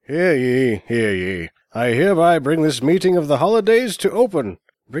Hear ye, hear ye. I hereby bring this meeting of the holidays to open.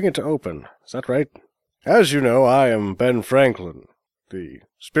 Bring it to open. Is that right? As you know, I am Ben Franklin, the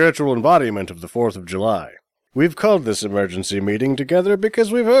spiritual embodiment of the 4th of July. We've called this emergency meeting together because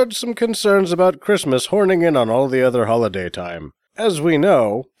we've heard some concerns about Christmas horning in on all the other holiday time. As we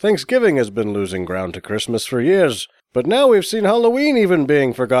know, Thanksgiving has been losing ground to Christmas for years, but now we've seen Halloween even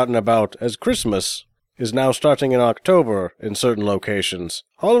being forgotten about, as Christmas is now starting in October in certain locations.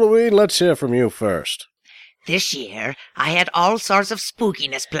 Halloween, let's hear from you first. This year, I had all sorts of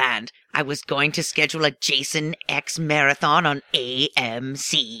spookiness planned. I was going to schedule a Jason X marathon on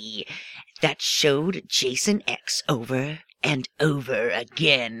AMC that showed Jason X over and over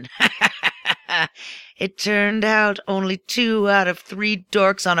again. It turned out only 2 out of 3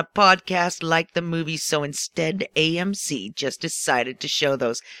 dorks on a podcast liked the movie, so instead AMC just decided to show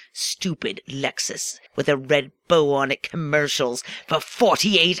those stupid Lexus with a red bow on it commercials for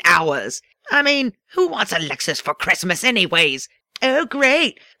 48 hours. I mean, who wants a Lexus for Christmas anyways? Oh,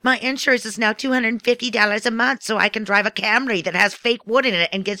 great. My insurance is now $250 a month so I can drive a Camry that has fake wood in it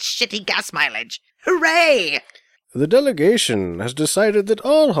and gets shitty gas mileage. Hooray! The delegation has decided that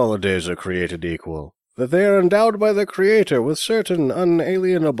all holidays are created equal, that they are endowed by the Creator with certain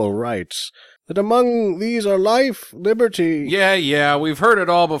unalienable rights, that among these are life, liberty... Yeah, we've heard it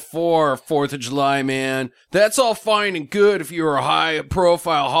all before, 4th of July, man. That's all fine and good if you're a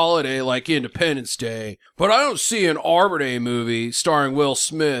high-profile holiday like Independence Day, but I don't see an Arbor Day movie starring Will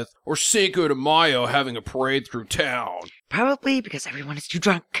Smith or Cinco de Mayo having a parade through town. Probably because everyone is too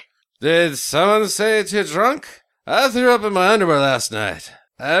drunk. Did someone say too drunk? I threw up in my underwear last night.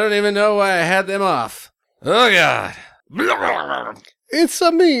 I don't even know why I had them off. Oh, God. It's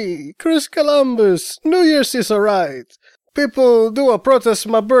me, Chris Columbus. New Year's is alright. People do a protest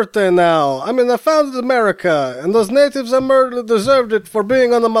my birthday now. I mean, I founded America, and those natives deserved it for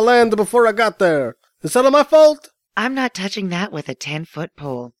being on my land before I got there. Is that my fault? I'm not touching that with a 10-foot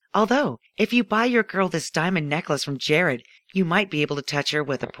pole. Although, if you buy your girl this diamond necklace from Jared, you might be able to touch her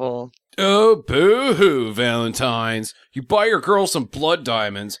with a pole. Oh, boo-hoo, Valentines. You buy your girl some blood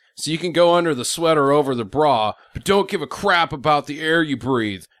diamonds so you can go under the sweater over the bra, but don't give a crap about the air you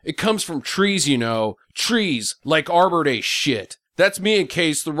breathe. It comes from trees, you know. Trees, like Arbor Day shit. That's me in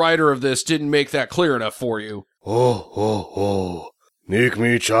case the writer of this didn't make that clear enough for you. Oh. Nik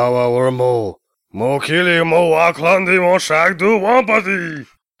mi chawa warmo. Mo kili mo aklandi mo shagdu wampati.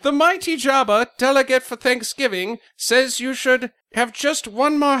 The mighty Jabba, delegate for Thanksgiving, says you should have just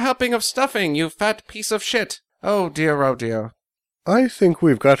one more helping of stuffing, you fat piece of shit. Oh dear. I think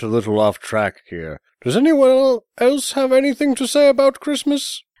we've got a little off track here. Does anyone else have anything to say about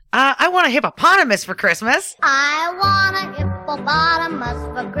Christmas? I want a hippopotamus for Christmas. I want a hippopotamus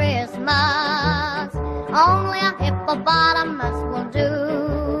for Christmas. Only a hippopotamus will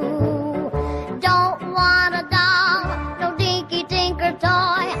do. Don't want a doll, no dinky tinker toy.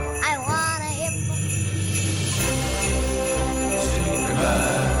 I want a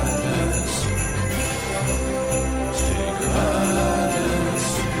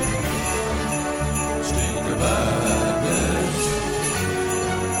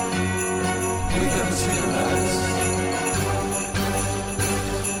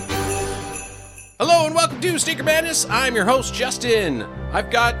Hello and welcome to Stinker Madness. I'm your host, Justin. I've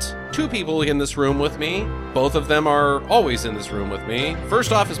got 2 people in this room with me. Both of them are always in this room with me.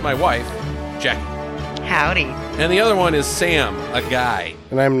 First off is my wife, Jackie. Howdy. And the other one is Sam, a guy.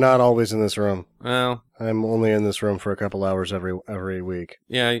 And I'm not always in this room. Well, I'm only in this room for a couple hours every week.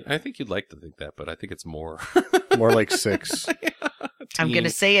 yeah, I think you'd like to think that, but I think it's more. More like 6. I'm going to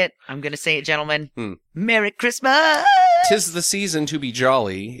say it. Gentlemen. Merry Christmas! 'Tis the season to be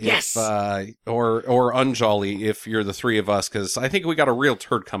jolly. Yes. Or unjolly if you're the 3 of us, because I think we got a real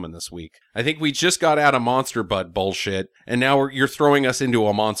turd coming this week. I think we just got out of Monster Bud bullshit, and now you're throwing us into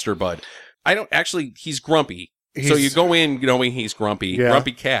a Monster Bud. He's grumpy. So you go in knowing he's grumpy. Yeah.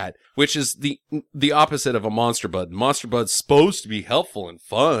 Grumpy cat, which is the opposite of a Monster Bud. Monster Bud's supposed to be helpful and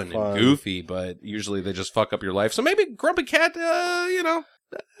fun and goofy, but usually they just fuck up your life. So maybe Grumpy Cat,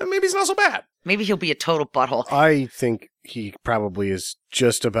 maybe he's not so bad. Maybe he'll be a total butthole. I think he probably is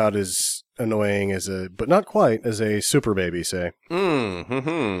just about as annoying but not quite, as a super baby, say.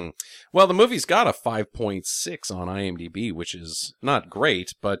 Well, the movie's got a 5.6 on IMDb, which is not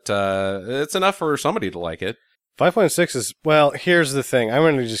great, but it's enough for somebody to like it. 5.6 is, well, here's the thing. I'm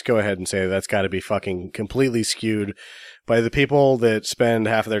going to just go ahead and say that's got to be fucking completely skewed by the people that spend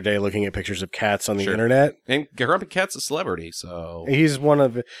half of their day looking at pictures of cats on the internet. And Grumpy Cat's a celebrity, so... He's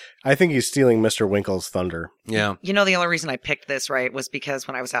I think he's stealing Mr. Winkle's thunder. Yeah. You know, the only reason I picked this, right, was because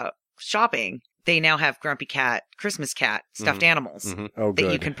when I was out shopping, they now have Grumpy Cat, Christmas cat, stuffed animals Mhm. Oh, that you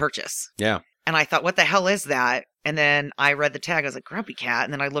good. can purchase. Yeah. And I thought, what the hell is that? And then I read the tag. I was like, Grumpy Cat.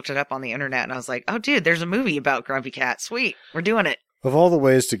 And then I looked it up on the internet and I was like, oh, dude, there's a movie about Grumpy Cat. Sweet. We're doing it. Of all the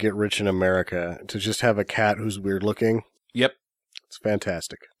ways to get rich in America, to just have a cat who's weird looking, Yep. it's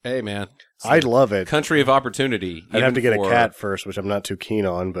fantastic. Hey, man. It's I'd the love it. country of opportunity. I'd have even to get a for cat first, which I'm not too keen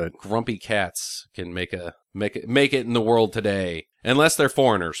on, but Grumpy cats can make it in the world today. Unless they're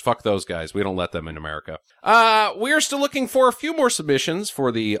foreigners. Fuck those guys. We don't let them in America. We are still looking for a few more submissions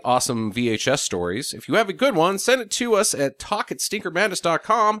for the awesome VHS stories. If you have a good one, send it to us at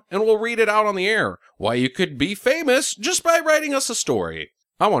talk@stinkermadness.com and we'll read it out on the air. Why you could be famous just by writing us a story.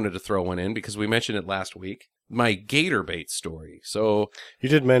 I wanted to throw one in because we mentioned it last week. My gator bait story. So, you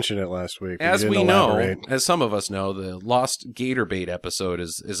did mention it last week. but you as didn't we know, elaborate. as some of us know, the lost gator bait episode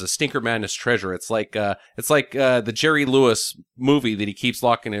is a Stinker Madness treasure. It's like the Jerry Lewis movie that he keeps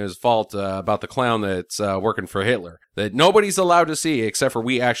locking in his vault about the clown that's working for Hitler that nobody's allowed to see except for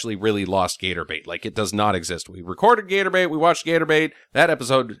we actually really lost gator bait. Like, it does not exist. We recorded gator bait, we watched gator bait. That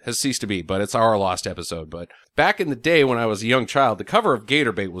episode has ceased to be, but it's our lost episode. But back in the day when I was a young child, the cover of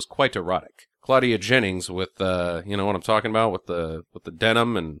Gator Bait was quite erotic. Claudia Jennings with you know what I'm talking about, with the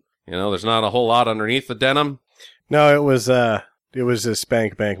denim, and you know there's not a whole lot underneath the denim. No, it was a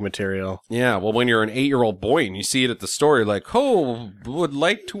spank bank material. Yeah, well, when you're an 8-year-old boy and you see it at the store, you're like, oh, would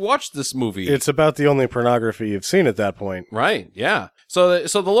like to watch this movie. It's about the only pornography you've seen at that point. Right, yeah. So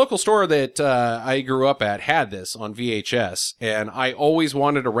the local store that I grew up at had this on VHS, and I always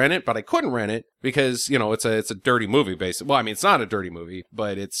wanted to rent it, but I couldn't rent it because, you know, it's a dirty movie, basically. Well, I mean, it's not a dirty movie,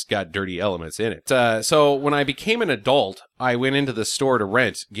 but it's got dirty elements in it. So when I became an adult, I went into the store to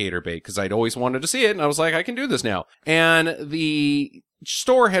rent Gator Bait because I'd always wanted to see it, and I was like, I can do this now. And the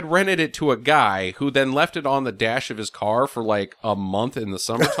store had rented it to a guy who then left it on the dash of his car for like a month in the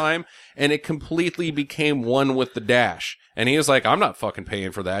summertime, and it completely became one with the dash. And he was like, I'm not fucking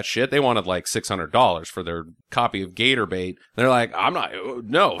paying for that shit. They wanted like $600 for their copy of Gator Bait. They're like,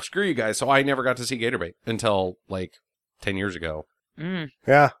 no, screw you guys. So I never got to see Gator Bait until like 10 years ago.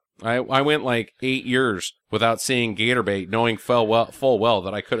 Yeah. I went like 8 years without seeing Gator Bait, knowing full well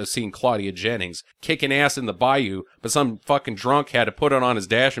that I could have seen Claudia Jennings kicking ass in the bayou, but some fucking drunk had to put it on his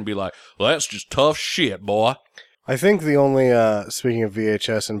dash and be like, well, that's just tough shit, boy. I think the only, speaking of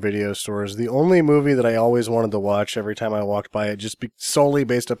VHS and video stores, the only movie that I always wanted to watch every time I walked by it, just solely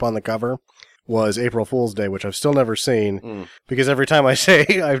based upon the cover, was April Fool's Day, which I've still never seen. Because every time I say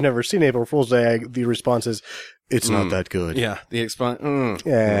I've never seen April Fool's Day, the response is, it's not that good. Yeah,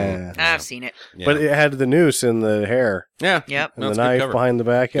 Yeah. I've seen it. Yeah. But it had the noose in the hair Yeah. Yep. and No, the it's a good knife cover. behind the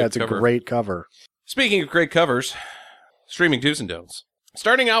back. Yeah, Good it's cover. a great cover. Speaking of great covers, streaming do's and don'ts.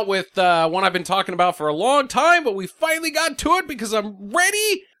 Starting out with one I've been talking about for a long time, but we finally got to it because I'm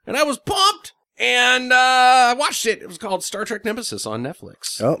ready and I was pumped. And I watched it. It was called Star Trek Nemesis on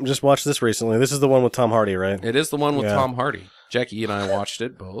Netflix. Oh, just watched this recently. This is the one with Tom Hardy, right? It is the one with Yeah. Tom Hardy. Jackie and I watched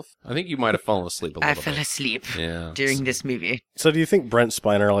it both. I think you might have fallen asleep a little I bit. fell asleep Yeah. during this movie. So do you think Brent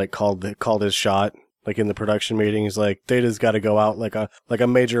Spiner like called his shot? Like in the production meeting, he's like, Data's got to go out like a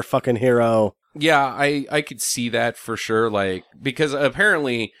major fucking hero. Yeah, I could see that for sure. Like, because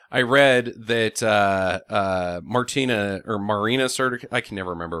apparently I read that Marina Sirtis, I can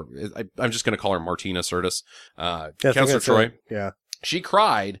never remember. I'm just going to call her Martina Sirtis. Yeah, I think Counselor that's Troy. it. Yeah. She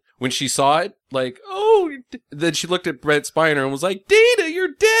cried when she saw it. Like, oh, then she looked at Brent Spiner and was like, Data,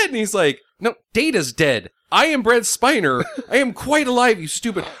 you're dead. And he's like, no, Data's dead. I am Brent Spiner. I am quite alive, you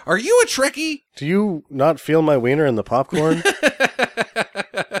stupid. Are you a Trekkie? Do you not feel my wiener in the popcorn?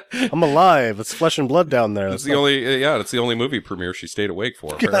 I'm alive. It's flesh and blood down there. That's the only, it's the only movie premiere she stayed awake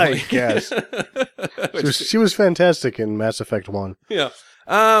for. I Apparently. guess. She was fantastic in Mass Effect 1 Yeah.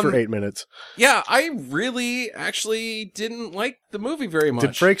 for 8 minutes. Yeah, I really actually didn't like the movie very much.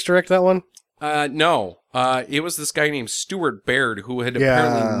 Did Frakes direct that one? No. It was this guy named Stuart Baird who had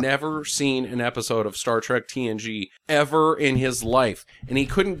apparently never seen an episode of Star Trek TNG ever in his life. And he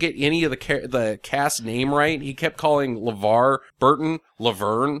couldn't get any of the cast name right. He kept calling LeVar Burton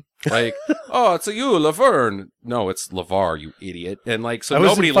Laverne. Like, oh, it's you, Laverne. No, it's LeVar, you idiot. And like, so I was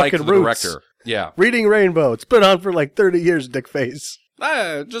nobody in liked the fucking Roots. director. Yeah. Reading Rainbow. It's been on for like 30 years, Dickface.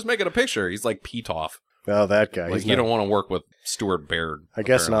 Just making a picture. He's like Petoff. Oh, that guy. Like, He's you not- don't want to work with Stuart Baird. I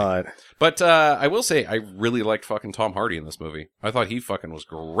guess apparently. not. But I will say, I really liked fucking Tom Hardy in this movie. I thought he fucking was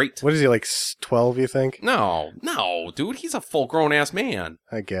great. What is he, like 12, you think? No, dude, he's a full grown ass man.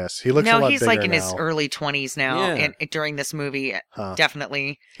 I guess. He looks a No, lot he's bigger like in now. his early 20s now. Yeah. And during this movie, Huh.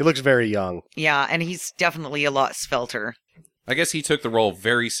 definitely. He looks very young. Yeah, and he's definitely a lot svelter. I guess he took the role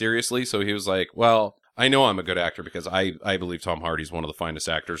very seriously, so he was like, well, I know I'm a good actor because I believe Tom Hardy's one of the finest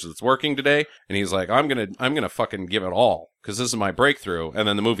actors that's working today. And he's like, I'm gonna fucking give it all because this is my breakthrough. And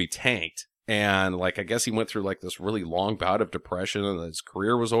then the movie tanked. And like, I guess he went through like this really long bout of depression and his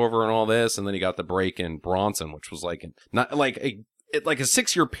career was over and all this. And then he got the break in Bronson, which was like not like a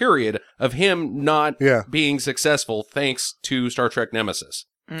 6-year period of him not being successful thanks to Star Trek Nemesis.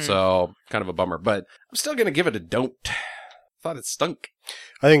 So kind of a bummer, but I'm still going to give it a don't. Thought it stunk.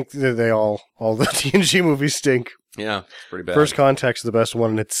 I think that they all the TNG movies stink. Yeah, it's pretty bad. First Contact's the best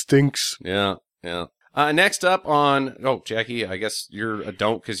one, and it stinks. Yeah. Next up on... Oh, Jackie, I guess you're a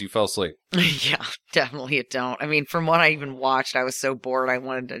don't because you fell asleep. Yeah, definitely a don't. I mean, from what I even watched, I was so bored I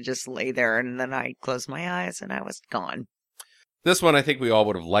wanted to just lay there, and then I closed my eyes and I was gone. This one I think we all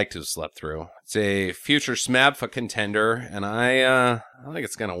would have liked to have slept through. It's a future SMABFA contender, and I think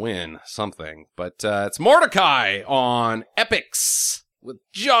it's going to win something. But it's Mordecai on Epix with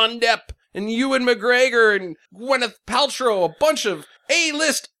John Depp and Ewan McGregor and Gwyneth Paltrow, a bunch of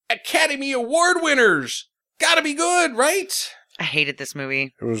A-list Academy Award winners. Gotta be good, right? I hated this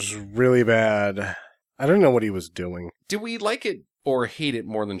movie. It was really bad. I don't know what he was doing. Do we like it or hate it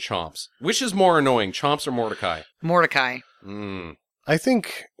more than Chomps? Which is more annoying, Chomps or Mordecai? Mordecai. I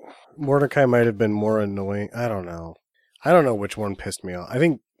think Mordecai might have been more annoying. I don't know. I don't know which one pissed me off. I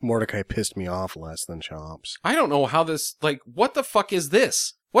think Mordecai pissed me off less than Chomps. I don't know how this, like, what the fuck is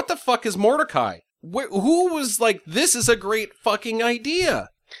this? What the fuck is Mordecai? Who was like, this is a great fucking idea?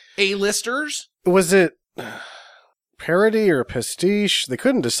 A-listers? Was it parody or pastiche? They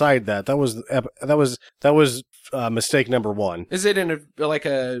couldn't decide that. That was mistake number one. Is it in a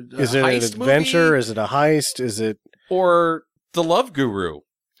is it an adventure? movie? Is it a heist? Is it Or The Love Guru?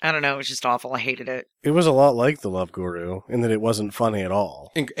 I don't know. It was just awful. I hated it. It was a lot like The Love Guru in that it wasn't funny at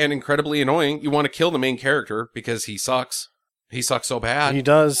all. And incredibly annoying. You want to kill the main character because he sucks. He sucks so bad. He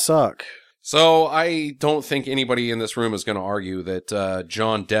does suck. So I don't think anybody in this room is going to argue that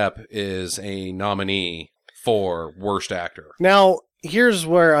John Depp is a nominee for worst actor. Now, here's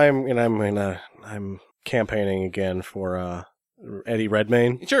where I'm campaigning again for Eddie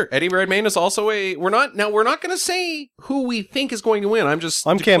Redmayne. Sure, Eddie Redmayne is also we're not going to say who we think is going to win. I'm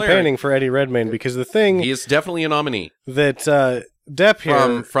declaring. Campaigning for Eddie Redmayne because the thing he is definitely a nominee. That Depp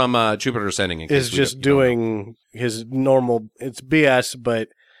here from Jupiter's Ascending is just doing his normal. It's BS, but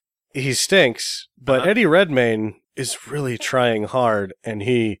he stinks. But Eddie Redmayne is really trying hard, and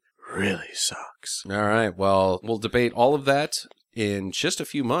he really sucks. All right. Well, we'll debate all of that in just a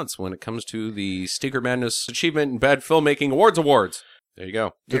few months when it comes to the Stinker Madness Achievement in Bad Filmmaking Awards. There you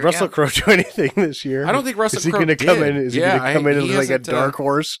go. Did Russell Crowe do anything this year? I don't think Russell Crowe did. Is he going to come in as like a dark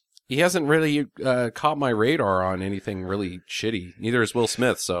horse? He hasn't really caught my radar on anything really shitty. Neither is Will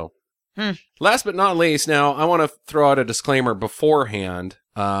Smith, so. Last but not least, now, I want to throw out a disclaimer beforehand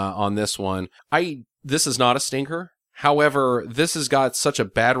on this one. This is not a stinker. However, this has got such a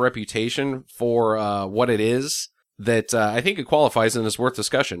bad reputation for what it is that I think it qualifies and is worth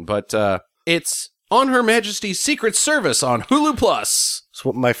discussion. But it's On Her Majesty's Secret Service on Hulu Plus. It's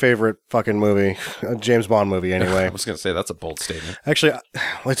my favorite fucking movie. A James Bond movie, anyway. I was going to say, that's a bold statement. Actually,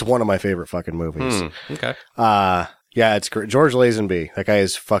 it's one of my favorite fucking movies. Okay. Yeah, it's great. George Lazenby. That guy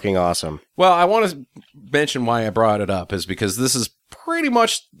is fucking awesome. Well, I want to mention why I brought it up is because this is pretty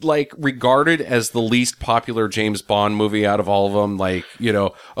much like regarded as the least popular James Bond movie out of all of them. Like,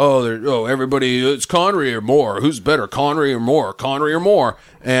 everybody, it's Connery or Moore. Who's better, Connery or Moore? Connery or Moore?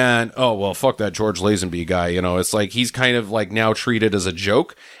 And, well, fuck that George Lazenby guy. It's like he's kind of like now treated as a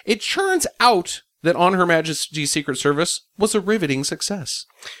joke. It turns out that On Her Majesty's Secret Service was a riveting success.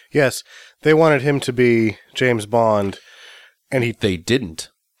 Yes, they wanted him to be James Bond, and they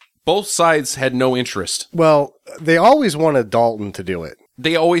didn't. Both sides had no interest. Well, they always wanted Dalton to do it.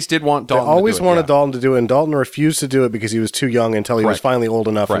 They always did want Dalton They always to do it, wanted Dalton to do it, and Dalton refused to do it because he was too young until he was finally old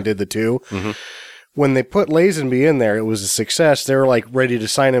enough and did the two. Mm-hmm. When they put Lazenby in there, it was a success. They were like ready to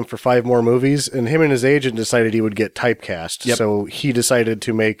sign him for 5 more movies, and him and his agent decided he would get typecast. Yep. So he decided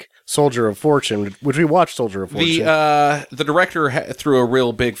to make Soldier of Fortune, which we watched Soldier of Fortune. The director threw a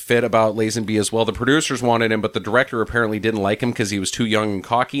real big fit about Lazenby as well. The producers wanted him, but the director apparently didn't like him because he was too young and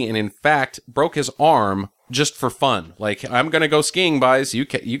cocky, and in fact broke his arm just for fun. Like, I'm going to go skiing, guys. You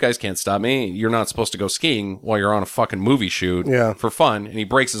guys can't stop me. You're not supposed to go skiing while you're on a fucking movie shoot for fun. And he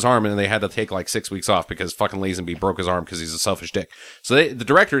breaks his arm, and they had to take like 6 weeks off because fucking Lazenby broke his arm because he's a selfish dick. So the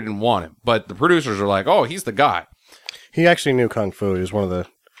director didn't want him, but the producers are like, oh, he's the guy. He actually knew Kung Fu. He was one of the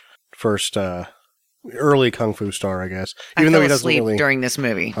first early Kung Fu star, I guess. Even though he doesn't really during this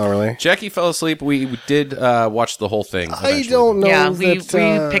movie. Oh, really? Jackie fell asleep. We did watch the whole thing. I don't know. Yeah, we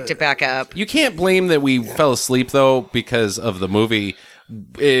picked it back up. You can't blame that we fell asleep though because of the movie.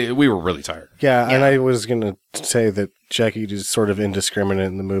 we were really tired. Yeah, and I was going to say that Jackie is sort of indiscriminate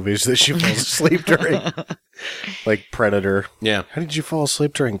in the movies that she falls asleep during. Like Predator. Yeah. How did you fall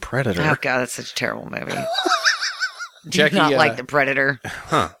asleep during Predator? Oh, God, that's such a terrible movie. Jackie, Do not like The Predator.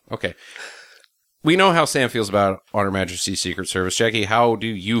 Huh. Okay. We know how Sam feels about On Her Majesty's Secret Service. Jackie, how do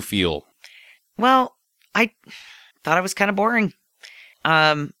you feel? Well, I thought it was kind of boring.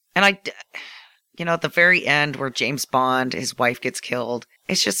 And at the very end where James Bond, his wife gets killed,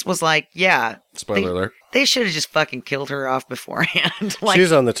 it just was like, yeah. Spoiler alert. They should have just fucking killed her off beforehand.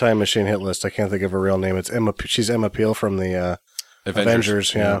 She's on the Time Machine hit list. I can't think of her real name. She's Emma Peel from the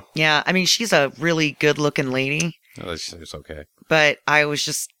Avengers. Yeah. Yeah, I mean, she's a really good-looking lady. Oh, it's okay. But I was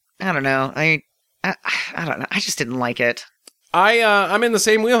just, I don't know. I don't know. I just didn't like it. I'm in the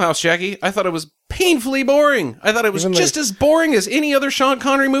same wheelhouse, Jackie. I thought it was painfully boring. I thought it was just as boring as any other Sean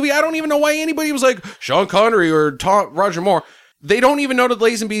Connery movie. I don't even know why anybody was like, Sean Connery or Roger Moore. They don't even know that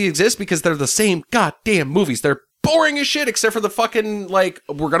Lazenby exists because they're the same goddamn movies. They're boring as shit except for the fucking, like,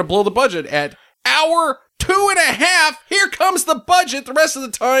 we're going to blow the budget at hour 2.5. Here comes the budget. The rest of the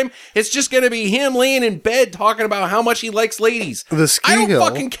time, it's just going to be him laying in bed talking about how much he likes ladies. The ski I don't hill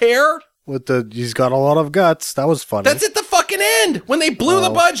fucking care. He's got a lot of guts. That was funny. That's at the fucking end when they blew the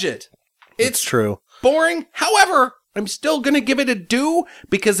budget. It's true. Boring. However, I'm still going to give it a do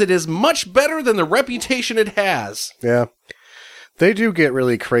because it is much better than the reputation it has. Yeah. They do get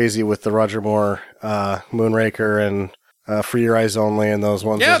really crazy with the Roger Moore, Moonraker, and For Your Eyes Only, and those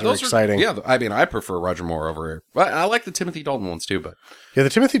ones. Yeah, those are exciting. Yeah, I mean, I prefer Roger Moore over here. I like the Timothy Dalton ones too, but Yeah, the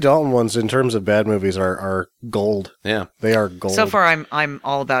Timothy Dalton ones, in terms of bad movies, are gold. yeah. They are gold. So far, I'm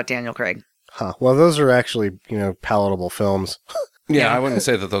all about Daniel Craig. Huh. Well, those are actually, palatable films. Yeah, I wouldn't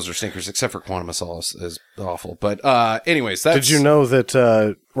say that those are stinkers, except for Quantum of Solace is awful. But anyways, that's... Did you know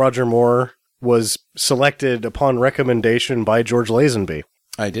that Roger Moore was selected upon recommendation by George Lazenby?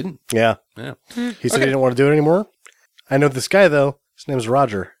 I didn't. Yeah. Yeah. He said he didn't want to do it anymore. I know this guy, though. His name's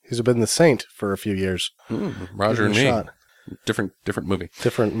Roger. He's been the Saint for a few years. Roger and Give it a me. shot. Different movie.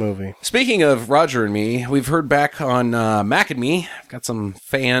 Different movie. Speaking of Roger and me, we've heard back on Mac and Me. I've got some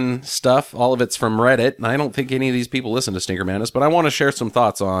fan stuff. All of it's from Reddit. And I don't think any of these people listen to Stinker Madness, but I want to share some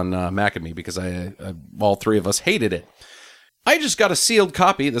thoughts on Mac and Me because all three of us hated it. I just got a sealed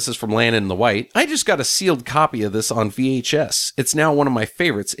copy. This is from Landon the White. I just got a sealed copy of this on VHS. It's now one of my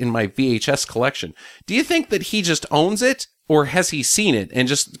favorites in my VHS collection. Do you think that he just owns it, or has he seen it and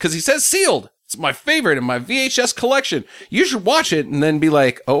just because he says sealed? It's my favorite in my VHS collection. You should watch it and then be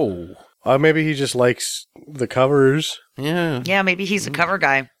like, oh. Maybe he just likes the covers. Yeah. Yeah, maybe he's a cover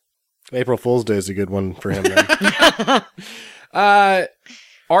guy. April Fool's Day is a good one for him then.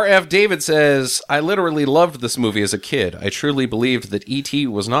 RF David says, I literally loved this movie as a kid. I truly believed that E.T.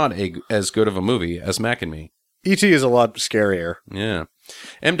 was not as good of a movie as Mac and Me. E.T. is a lot scarier. Yeah.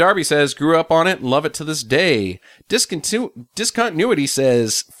 M. Darby says, grew up on it and love it to this day. Discontinuity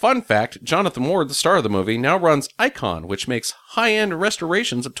says, fun fact, Jonathan Ward, the star of the movie, now runs Icon, which makes high-end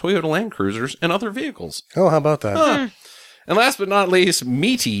restorations of Toyota Land Cruisers and other vehicles. Oh, how about that? Huh. And last but not least,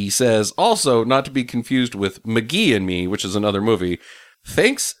 Meaty says, also not to be confused with McGee and Me, which is another movie.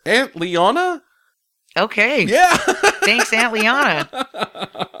 Thanks, Aunt Leona? Okay. Yeah. Thanks, Aunt Liana.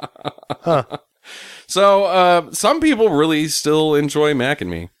 So, some people really still enjoy Mac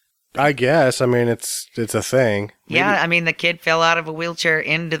and Me. I guess. I mean, it's a thing. Yeah, I mean, the kid fell out of a wheelchair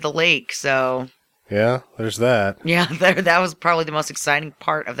into the lake, so... Yeah, there's that. Yeah, that was probably the most exciting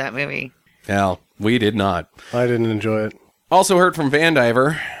part of that movie. Hell, we did not. I didn't enjoy it. Also heard from Van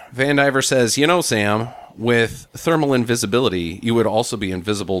Diver. Van Diver says, Sam, with thermal invisibility, you would also be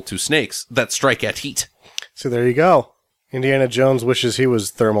invisible to snakes that strike at heat. So there you go. Indiana Jones wishes he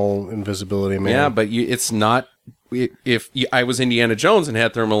was thermal invisibility, man. Yeah, but it's not... If I was Indiana Jones and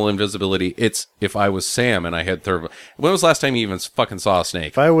had thermal invisibility, it's if I was Sam and I had thermal... When was the last time you even fucking saw a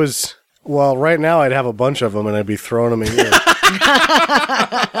snake? If I was... Well, right now I'd have a bunch of them and I'd be throwing them in here.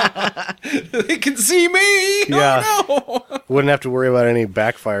 They can see me! Yeah. Oh, no! Wouldn't have to worry about any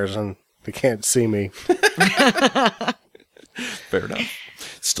backfires and they can't see me. Fair enough.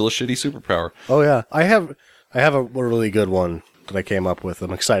 Still a shitty superpower. Oh, yeah. I have a really good one that I came up with.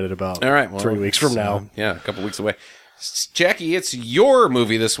 I'm excited about. All right. Well, 3 weeks from now. Yeah, a couple weeks away. Jackie, it's your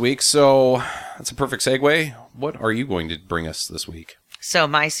movie this week, so that's a perfect segue. What are you going to bring us this week? So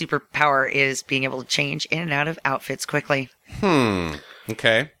my superpower is being able to change in and out of outfits quickly.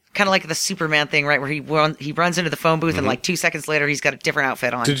 Okay. Kind of like the Superman thing, right? Where he runs into the phone booth and like 2 seconds later, he's got a different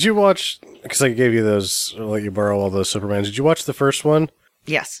outfit on. Did you watch, because I gave you those, I'll let you borrow all those Supermans. Did you watch the first one?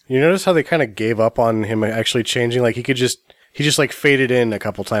 Yes. You notice how they kind of gave up on him actually changing? Like he just like faded in a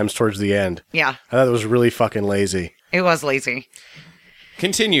couple times towards the end. Yeah. I thought it was really fucking lazy. It was lazy.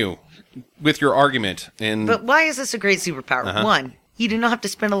 continue with your argument. And But why is this a great superpower? One, you do not have to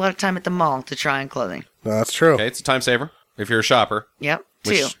spend a lot of time at the mall to try on clothing. No, that's true. okay, it's a time saver if you're a shopper, Yep.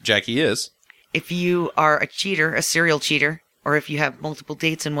 which Two, Jackie is. if you are a cheater, a serial cheater, or if you have multiple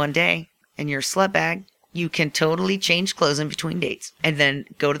dates in one day and you're a slut bag, you can totally change clothes in between dates and then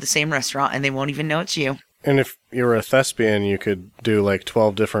go to the same restaurant and they won't even know it's you. And if you were a thespian, you could do like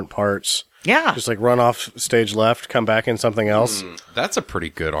 12 different parts. Yeah. Just like run off stage left, come back in something else. That's a pretty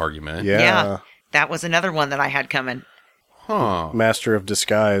good argument. Yeah. Yeah. That was another one that I had coming. Huh. Master of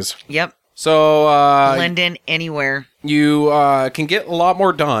disguise. Yep. So, Blend in anywhere. you can get a lot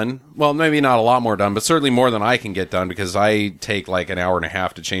more done. Well, maybe not a lot more done, but certainly more than I can get done because I take like an hour and a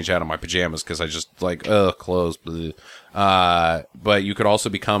half to change out of my pajamas because I just like, clothes. Bleh. But you could also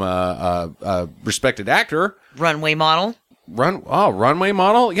become a respected actor. Runway model. Runway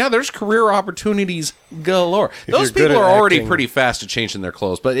model? Yeah, there's career opportunities galore. Those you're good people at are already acting. pretty fast at changing their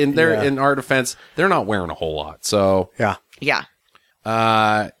clothes, but in our defense, they're not wearing a whole lot. So, Yeah. Yeah.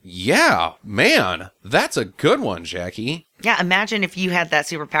 yeah, man, that's a good one, Jackie. Yeah. Imagine if you had that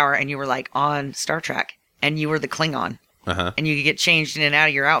superpower and you were like on Star Trek and you were the Klingon and you could get changed in and out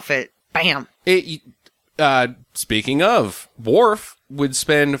of your outfit. Bam. Speaking of, Worf would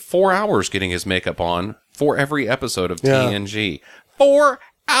spend 4 hours getting his makeup on for every episode of Yeah. TNG. 4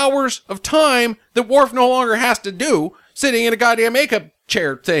 hours of time that Worf no longer has to do sitting in a goddamn makeup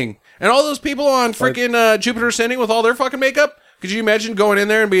chair thing. And all those people on freaking Jupiter Ascending with all their fucking makeup. Could you imagine going in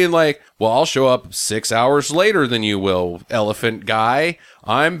there and being like, well, I'll show up 6 hours later than you will, elephant guy.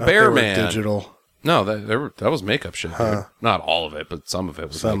 I'm They Bear were Man. digital. No, that was makeup shit. Dude. Not all of it, but some of it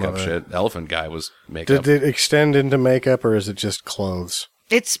was Some makeup of it. shit. Elephant guy was makeup. Did it extend into makeup or is it just clothes?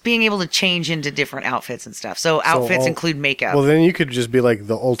 It's being able to change into different outfits and stuff. So outfits all- include makeup. Well, then you could just be like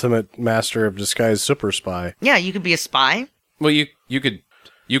the ultimate master of disguise super spy. yeah, you could be a spy. Well, you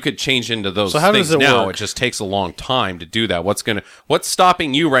could change into those So how things does it now. work? It just takes a long time to do that. What's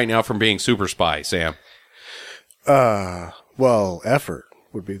stopping you right now from being super spy, Sam? Well, effort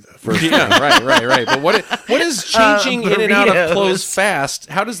would be the first. Yeah, right. But what is changing in and out of burritos. clothes fast?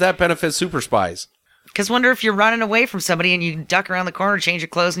 How does that benefit super spies? Because wonder if you're running away from somebody and you duck around the corner, change your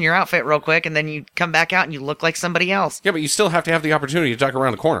clothes and your outfit real quick, and then you come back out and you look like somebody else. Yeah, but you still have to have the opportunity to duck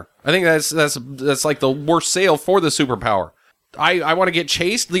around the corner. I think that's like the worst sale for the superpower. I want to get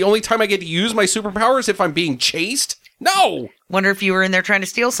chased. The only time I get to use my superpower is if I'm being chased. No. Wonder if you were in there trying to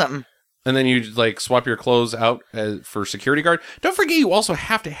steal something. And then you like swap your clothes out for security guard. Don't forget, you also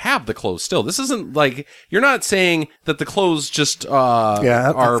have to have the clothes still. This isn't like you're not saying that the clothes just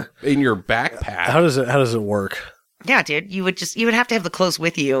are in your backpack. How does it work? Yeah, dude, you would have to have the clothes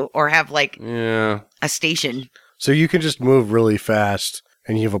with you or have like Yeah. a station. So you can just move really fast,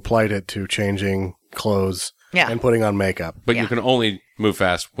 and you've applied it to changing clothes Yeah. and putting on makeup But Yeah. you can only move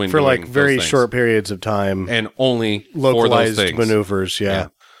fast when for doing like those very things. short periods of time. and only for those Localized things. maneuvers. Yeah.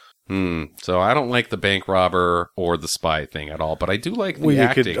 So I don't like the bank robber or the spy thing at all, but I do like the Well, you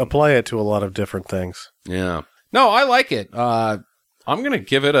acting. could apply it to a lot of different things. Yeah. No, I like it. I'm gonna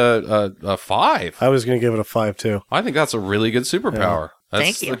give it a 5. I was going to give it a 5 too. I think that's a really good superpower. That's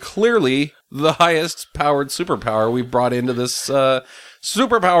Thank you. Clearly the highest powered superpower we've brought into this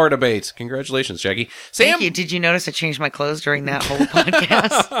superpower debate. Congratulations, Jackie. Sam, Thank you. Did you notice I changed my clothes during that whole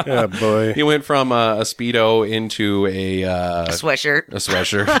podcast? Yeah, boy. you went from a Speedo into a A sweatshirt.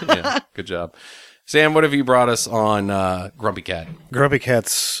 sweatshirt. Yeah, good job. Sam, what have you brought us on Grumpy Cat? Grumpy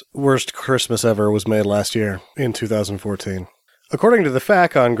Cat's worst Christmas ever was made last year in 2014. According to the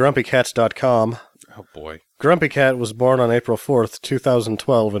FAQ on grumpycats.com, Oh, boy. Grumpy Cat was born on April 4th,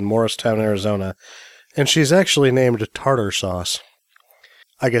 2012 in Morristown, Arizona, and she's actually named Tartar Sauce.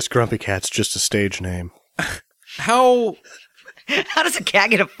 I guess Grumpy Cat's just a stage name. How... How does a cat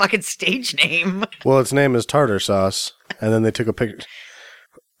get a fucking stage name? Well, its name is Tartar Sauce, and then they took a picture.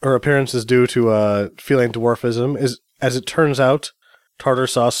 Her appearance is due to feline dwarfism. As it turns out, Tartar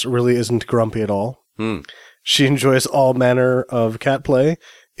Sauce really isn't grumpy at all. She enjoys all manner of cat play,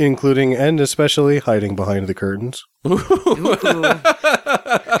 including and especially hiding behind the curtains.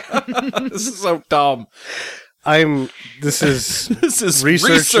 This is so dumb. This is This is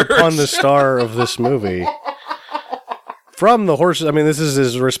research upon the star of this movie. From the horse, I mean, this is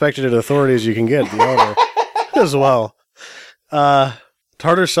as respected an authority as you can get, the owner, as well.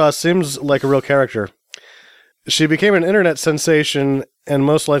 Tartar Sauce seems like a real character. She became an internet sensation and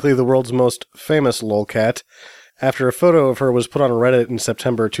most likely the world's most famous lolcat after a photo of her was put on Reddit in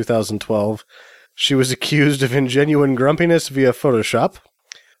September 2012. She was accused of ingenuine grumpiness via Photoshop.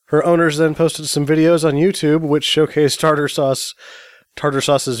 Her owners then posted some videos on YouTube which showcased Tartar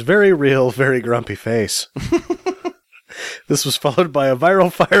Sauce's very real, very grumpy face. This was followed by a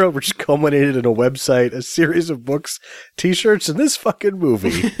viral fire which culminated in a website, a series of books, t-shirts, and this fucking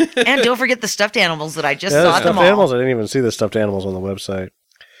movie. And don't forget the stuffed animals that I just Yeah, saw stuffed them all. animals. I didn't even see the stuffed animals on the website.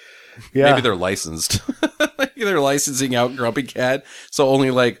 Yeah. Maybe they're licensed. Maybe they're licensing out Grumpy Cat. So only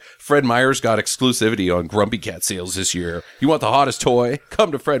like Fred Meyer's got exclusivity on Grumpy Cat sales this year. You want the hottest toy?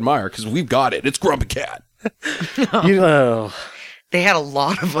 Come to Fred Meyer because we've got it. It's Grumpy Cat. You know, They had a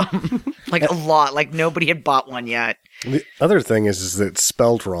lot of them. Like a lot. Like nobody had bought one yet. the other thing is that it's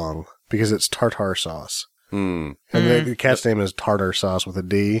spelled wrong because it's tartar sauce. Hmm. And the cat's name is tartar sauce with a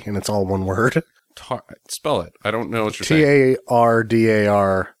D, and it's all one word. Spell it. I don't know what you're saying.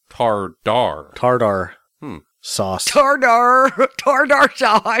 Tardar. Tardar. Tartar Hmm. sauce. Tardar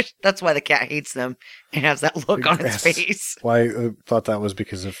sauce. That's why the cat hates them. It has that look on its Yes. face. Why I thought that was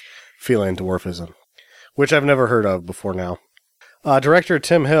because of feline dwarfism, which I've never heard of before now. Director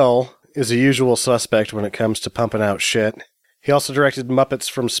Tim Hill is a usual suspect when it comes to pumping out shit. He also directed Muppets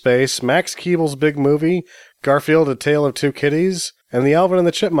from Space, Max Keeble's Big Movie, Garfield: A Tale of Two Kitties, and the Alvin and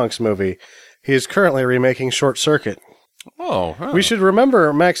the Chipmunks movie. He is currently remaking Short Circuit. Oh, huh. We should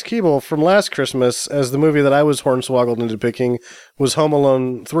remember Max Keeble from last Christmas, as the movie that I was hornswoggled into picking was Home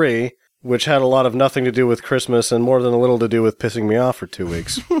Alone 3, which had a lot of nothing to do with Christmas and more than a little to do with pissing me off for 2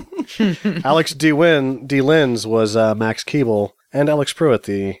 weeks. Alex D. Linz was Max Keeble, and Alex Pruitt,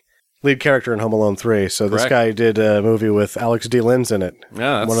 the lead character in Home Alone 3. So this Correct. guy did a movie with Alex D. Linz in it.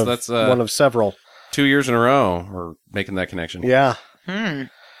 Yeah, that's one of several. 2 years in a row we're making that connection. Yeah. Hmm.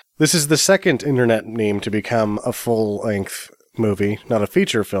 This is the second internet meme to become a full-length movie. Not a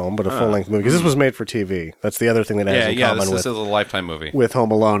feature film, but a full-length movie. Because this was made for TV. That's the other thing that it has in common this is a Lifetime movie. with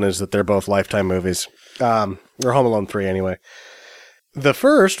Home Alone is that they're both Lifetime movies. Or Home Alone 3, anyway. The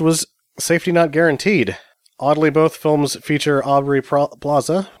first was Safety Not Guaranteed. Oddly, both films feature Aubrey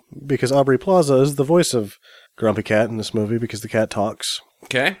Plaza, because Aubrey Plaza is the voice of Grumpy Cat in this movie, because the cat talks.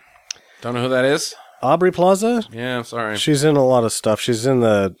 Okay. Don't know who that is? Aubrey Plaza? Yeah, I'm sorry. She's in a lot of stuff. She's in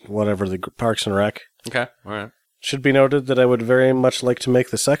the Parks and Rec. Okay, all right. Should be noted that I would very much like to make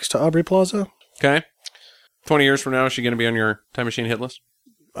the sex to Aubrey Plaza. Okay. 20 years from now, is she going to be on your Time Machine hit list?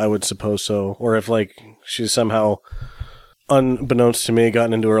 I would suppose so. Or if, she's somehow, unbeknownst to me,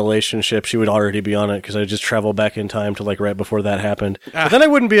 gotten into a relationship, she would already be on it, because I'd just travel back in time to, right before that happened. But then I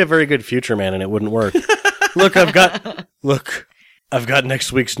wouldn't be a very good future man, and it wouldn't work. I've got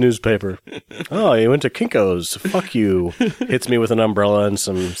next week's newspaper. Oh, you went to Kinko's. Fuck you. Hits me with an umbrella and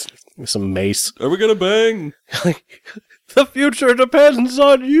some mace. Are we going to bang? The future depends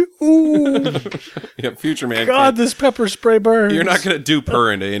on you. Yeah, future man. God, this pepper spray burns. You're not going to dupe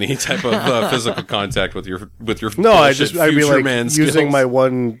her into any type of physical contact with your No, I'd bullshit be future man using skills. my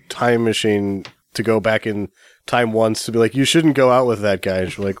one time machine to go back in time once to be like, you shouldn't go out with that guy.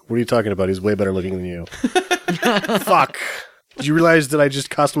 And she's like, what are you talking about? He's way better looking than you. Fuck. Did you realize that I just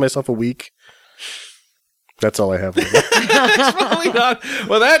cost myself a week? That's all I have. It's probably not.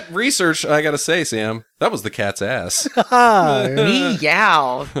 Well, that research, I got to say, Sam, that was the cat's ass.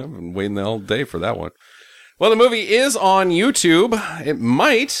 Meow. I've been waiting all day for that one. Well, the movie is on YouTube. It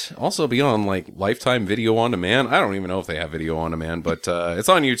might also be on Lifetime Video on Demand. I don't even know if they have video on demand, but it's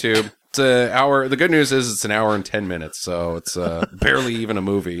on YouTube. It's an hour. The good news is it's an hour and 10 minutes, so it's barely even a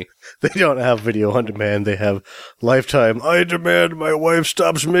movie. They don't have video on demand. They have Lifetime. I demand my wife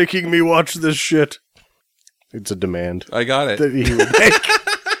stops making me watch this shit. It's a demand I got it. that he would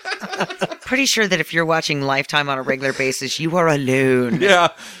make. Pretty sure that if you're watching Lifetime on a regular basis, you are alone. Yeah.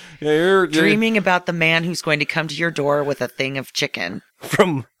 You're Dreaming about the man who's going to come to your door with a thing of chicken.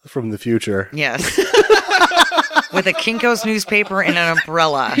 from the future. Yes. With a Kinko's newspaper and an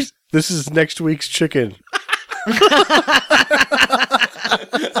umbrella. This is next week's chicken.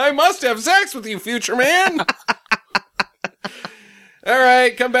 I must have sex with you, future man. All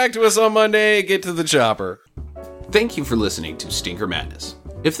right, come back to us on Monday. Get to the chopper. Thank you for listening to Stinker Madness.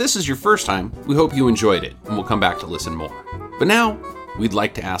 If this is your first time, we hope you enjoyed it, and we'll come back to listen more. But now, we'd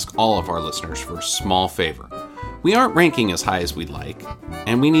like to ask all of our listeners for a small favor. We aren't ranking as high as we'd like,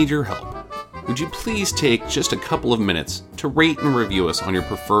 and we need your help. Would you please take just a couple of minutes to rate and review us on your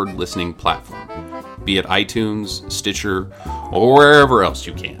preferred listening platform, be it iTunes, Stitcher, or wherever else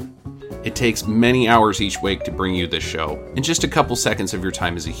you can. It takes many hours each week to bring you this show, and just a couple seconds of your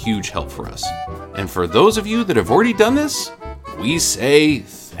time is a huge help for us. And for those of you that have already done this, we say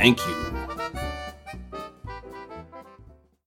thank you.